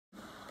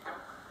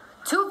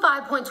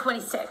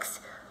205.26.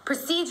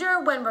 Procedure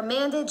when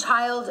remanded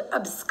child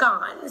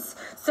absconds.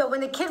 So when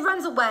the kid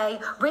runs away,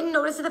 written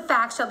notice of the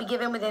fact shall be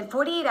given within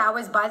 48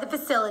 hours by the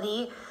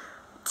facility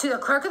to the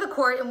clerk of the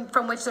court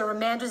from which the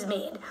remand was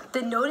made.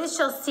 The notice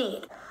shall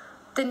state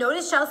the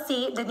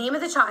name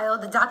of the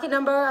child, the docket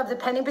number of the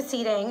pending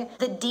proceeding,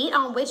 the date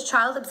on which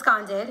child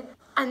absconded,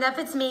 and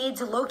efforts made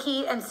to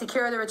locate and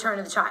secure the return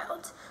of the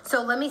child.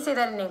 So let me say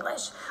that in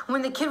English.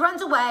 When the kid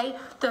runs away,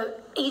 the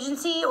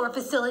agency or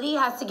facility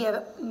has to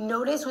give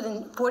notice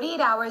within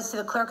 48 hours to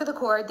the clerk of the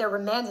court that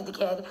remanded the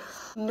kid.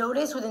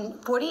 Notice within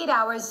 48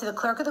 hours to the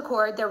clerk of the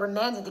court that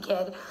remanded the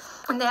kid.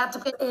 And they have to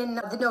put in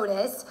the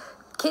notice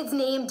kid's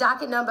name,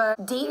 docket number,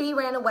 date he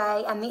ran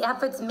away, and the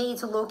efforts made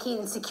to locate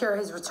and secure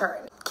his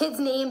return. Kid's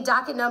name,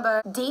 docket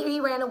number, date he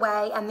ran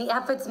away, and the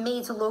efforts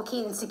made to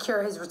locate and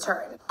secure his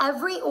return.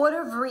 Every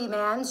order of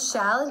remand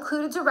shall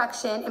include a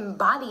direction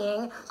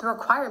embodying the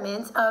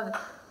requirements of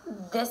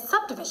this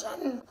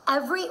subdivision.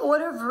 Every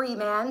order of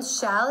remand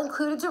shall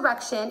include a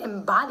direction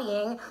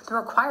embodying the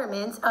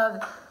requirements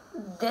of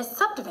this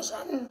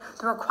subdivision.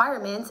 The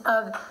requirements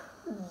of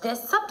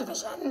this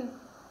subdivision.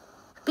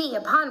 B.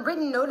 Upon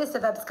written notice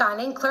of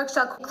absconding, clerk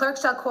shall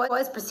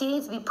cause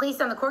proceedings to be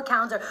placed on the court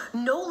calendar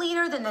no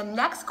later than the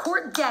next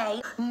court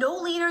day,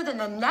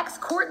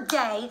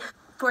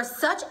 for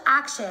such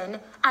action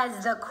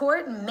as the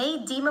court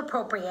may deem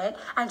appropriate,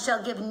 and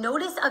shall give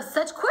notice of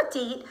such court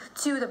date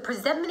to the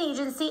presentment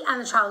agency and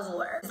the child's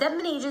lawyer.